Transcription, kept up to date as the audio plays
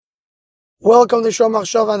Welcome to Shomach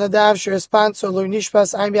Shov on the Dav Shir sponsor Lui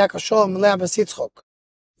Nishpas Aim Yakashom Leah Basitzchok.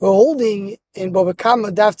 We're holding in Bava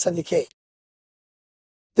Dav Tzadikei.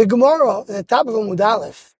 The Gemara at the top of Amud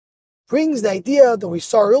Aleph brings the idea that we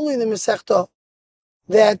saw earlier in the Masechta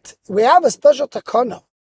that we have a special takana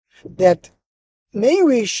that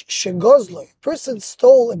Merish Shegozloi, a person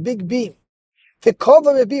stole a big beam, the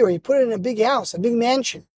Kova Mebir, he put it in a big house, a big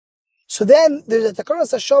mansion. So then there's a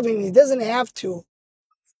Takanas Hashavim, he doesn't have to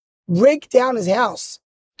break down his house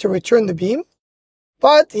to return the beam,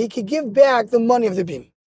 but he could give back the money of the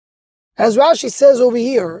beam. As Rashi says over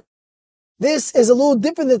here, this is a little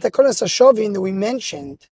different than the Takanas Hashavim that we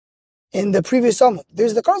mentioned in the previous summit.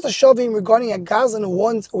 There's the Takanas Hashavim regarding a Gazan who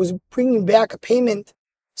was bringing back a payment.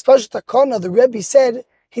 Special Takana, the Rebbe said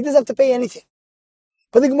he doesn't have to pay anything.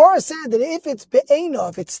 But the Gemara said that if it's be'ena,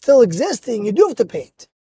 if it's still existing, you do have to pay it.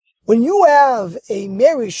 When you have a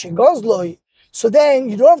Merish, a Gozloi, so then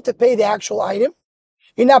you don't have to pay the actual item.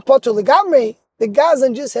 You're not potter legamre. The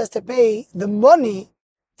Gazan just has to pay the money,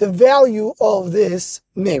 the value of this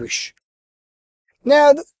Merish.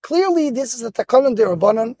 Now, clearly this is a Takanan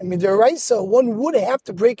derabanan. I mean, deraisa, one would have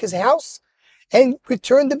to break his house and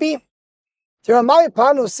return the beam. The Ramai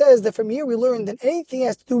Pano says that from here we learn that anything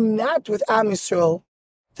has to do not with Am Yisrael,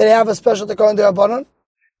 that have a special Takanan derabanan.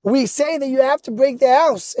 We say that you have to break the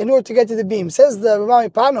house in order to get to the beam. Says the Ramai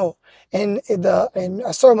Pano in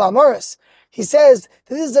Asar Ma'amaris. He says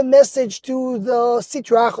that this is a message to the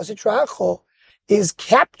Sitracho. Sitracho is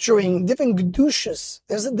capturing different Gedushas.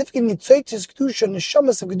 There's a different Nitzoitis Gedusha,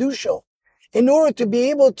 Neshamas of Gedusha, in order to be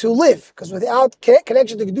able to live. Because without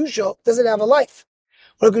connection to Gedusha, it doesn't have a life.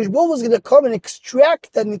 When Hakadosh Baruch Hu was going to come and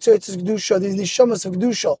extract that Nitzoitis Gedusha, these Neshamas of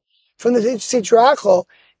Gedusha, from the Sitracho,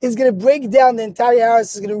 is going to break down the entire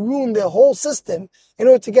house, is going to ruin the whole system in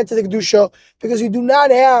order to get to the Kedusha, because you do not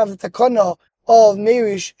have the takana of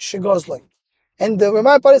Merish Shegozloi. And the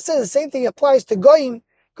Ramai Pada says the same thing applies to Goyim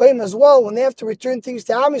as well. When they have to return things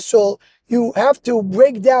to Am Yisrael, you have to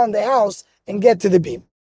break down the house and get to the beam.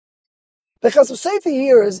 The Chasam Soffer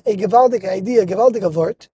here is a Gevaldik idea, Gevaldik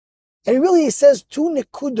Avort, and it really says two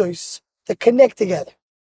Nekudos that connect together.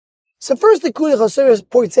 So first, the Kuli Chasam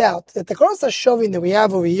points out that the Takanas Hashavim that we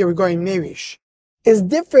have over here regarding Merish is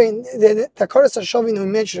different than the Takanas Hashavim that we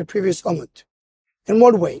mentioned in the previous Amud. In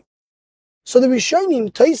what way? So the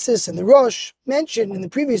Rishonim, Taisis, and the Rosh mentioned in the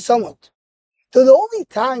previous Amud that the only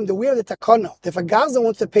time that we have the Takana, that if a Gazan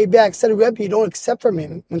wants to pay back, said a Rebbe, you don't accept from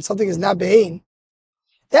him when something is not be'ein,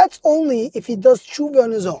 that's only if he does tshuva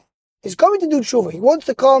on his own. He's coming to do tshuva. He wants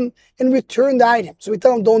to come and return the item. So we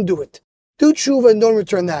tell him, don't do it. Do tshuva and don't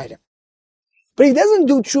return the item. But if he doesn't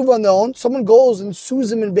do tshuva on their own, someone goes and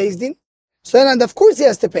sues him in Beis Din, so then of course he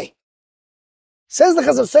has to pay. Says the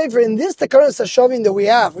Chasam Soffer, in this Takanas Hashavim that we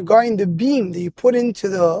have regarding the beam that you put into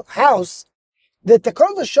the house, the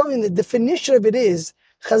Takanas Hashavim, the definition of it is,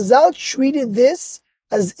 Chazal treated this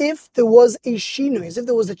as if there was a shinui, as if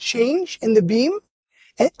there was a change in the beam,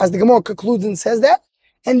 as the Gemara concludes and says that,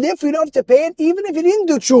 and therefore you don't have to pay it even if you didn't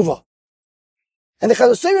do tshuva. And the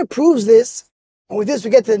Chasam Soffer proves this, and with this we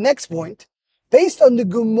get to the next point, based on the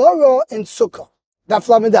Gemara and Sukkah, Daf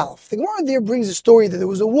Lamed Aleph. The Gemara there brings a story that there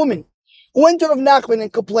was a woman who went to Rav Nachman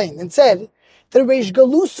and complained and said that Reish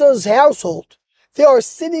Galusa's household, they are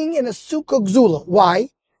sitting in a Sukkah Gzula.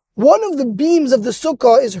 Why? One of the beams of the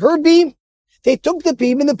Sukkah is her beam. They took the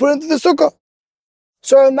beam and they put it into the Sukkah.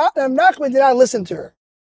 So Rav Nachman did not listen to her.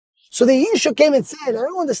 So the Yisha came and said, I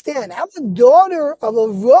don't understand. How the daughter of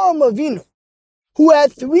Avraham Avinu, who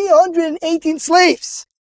had 318 slaves,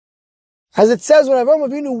 as it says, when Avraham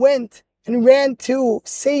Avinu went and ran to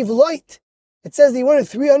save Lot, it says he wanted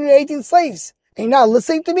 318 slaves. And you're not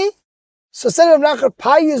listening to me? So said Rav Nachar,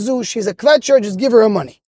 Payazu, she's a kvetcher, just give her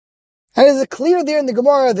money. And it's clear there in the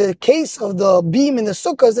Gemara, the case of the beam in the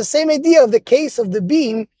sukkah is the same idea of the case of the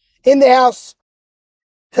beam in the house.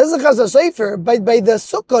 Says the Chasam Soffer, by the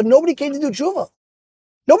sukkah, nobody came to do tshuva.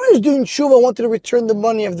 Nobody was doing tshuva and wanted to return the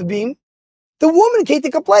money of the beam. The woman came to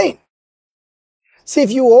complain. See,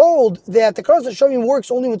 if you hold that the Takanas Hashavim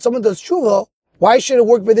works only when someone does tshuva, why should it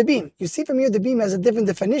work by the beam? You see from here, the beam has a different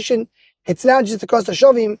definition. It's not just the Takanas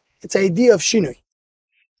Hashavim, it's an idea of shinui.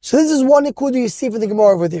 So this is one nikuda you see from the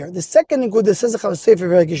Gemara over there. The second nikuda says the Chasam Soffer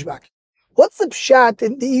very gishbak. What's the pshat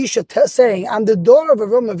in the Isha saying, I'm the daughter of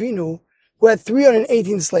Avraham Avinu who had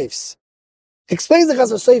 318 slaves? Explains the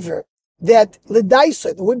Chasam Soffer that the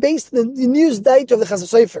daisa, we're based on the news date of the Chasam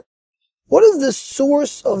Soffer. What is the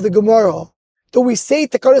source of the Gemara? Do we say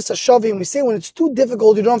Takanas Hashavim, we say when it's too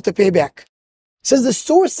difficult, you don't have to pay back. It says the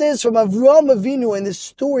source is from Avraham Avinu in the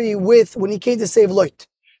story with when he came to save Lot.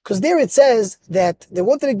 Because there it says that they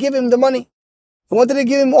wanted to give him the money. He wanted to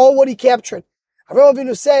give him all what he captured. Avraham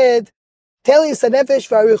Avinu said, "Teli sanefesh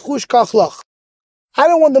v'arichush kach lach." I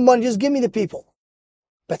don't want the money, just give me the people.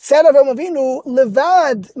 But said Avraham Avinu,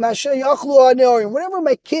 "Levad masher yachlu ha'neorim." Whatever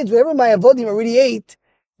my kids, whatever my avodim already ate,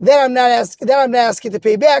 that I'm not asking to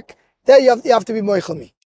pay back. That you have to be moichel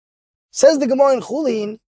me. Says the Gemara in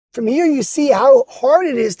Chulin. From here you see how hard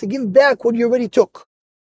it is to give back what you already took.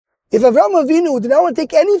 If Avraham Avinu did not want to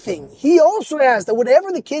take anything, he also asked that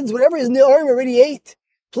whatever the kids, whatever his neorim already ate,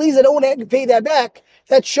 please, I don't want to have to pay that back.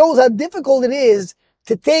 That shows how difficult it is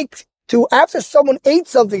to after someone ate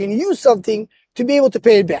something and used something, to be able to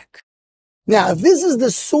pay it back. Now, if this is the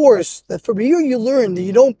source that from here you learn that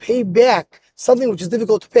you don't pay back something which is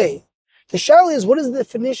difficult to pay, the shaila is, what is the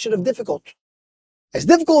definition of difficult? As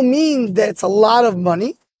difficult means that it's a lot of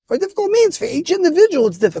money, or difficult means for each individual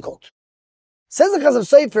it's difficult. Says the Chasam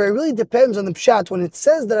Soffer, it really depends on the pshat. When it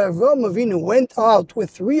says that Avraham Avinu went out with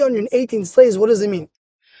 318 slaves, what does it mean?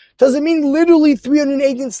 Does it mean literally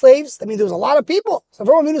 318 slaves? I mean, there was a lot of people. So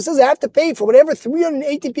Avraham Avinu says I have to pay for whatever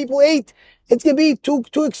 318 people ate. It's going to be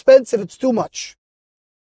too expensive. It's too much.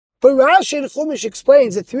 But Rashi and Chumash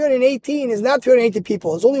explains that 318 is not 318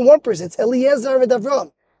 people. It's only one person. It's Eliezer and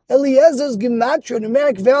Avram. Eliezer's gematria,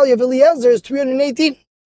 numeric value of Eliezer is 318.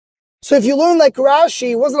 So if you learn like Rashi,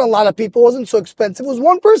 it wasn't a lot of people, it wasn't so expensive, it was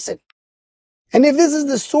one person. And if this is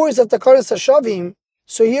the source of Takanas Hashavim,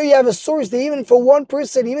 so here you have a source that even for one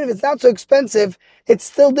person, even if it's not so expensive, it's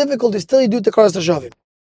still difficult to still do Takanas Hashavim.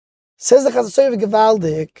 Says the Chasam Soffer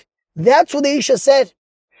Gevaldik, that's what the Isha said.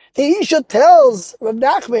 The Isha tells Rav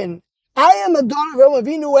Nachman, I am a daughter of Avraham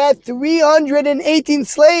Avinu who had 318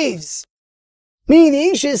 slaves. Meaning the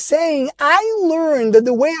Isha is saying, I learned that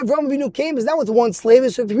the way Avraham Avinu came is not with one slave,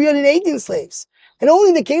 it's with 318 slaves. And only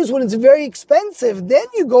in the case when it's very expensive, then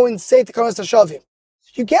you go and say Takanas Hashavim.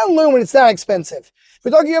 You can't learn when it's not expensive.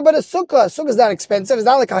 We're talking here about a sukkah. A sukkah is not expensive, it's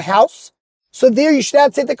not like a house. So there you should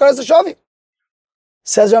not say Takanas Hashavim.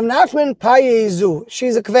 Says Rav Nachman, Payezu,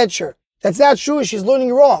 she's a kvetcher. That's not true, she's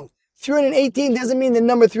learning wrong. 318 doesn't mean the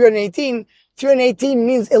number 318. 318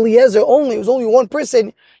 means Eliezer only. It was only one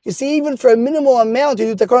person. You see, even for a minimal amount,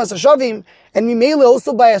 you do Takanas Hashavim, and Mimele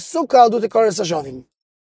also by a sukkah, I'll do Takanas Hashavim.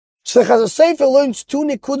 So the Chasam Soffer learns two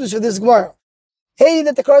nekudos for this Gemara. Hey,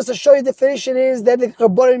 the Takanas Hashavim definition is that the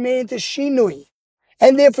Rabbanan made into Shinui,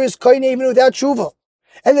 and therefore is koine even without tshuva.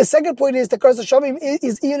 And the second point is Takanas Hashavim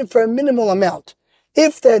is even for a minimal amount.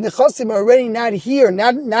 If the nechasim are already not here,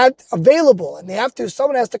 not available, and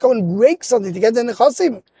someone has to come and break something to get the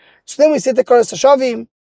nechasim, so then we say Takanas Hashavim,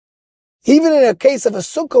 even in a case of a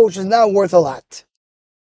sukkah, which is now worth a lot.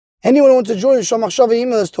 Anyone who wants to join the Shomachshava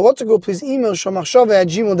email us to WhatsApp group, please email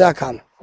shomachshava@gmail.com.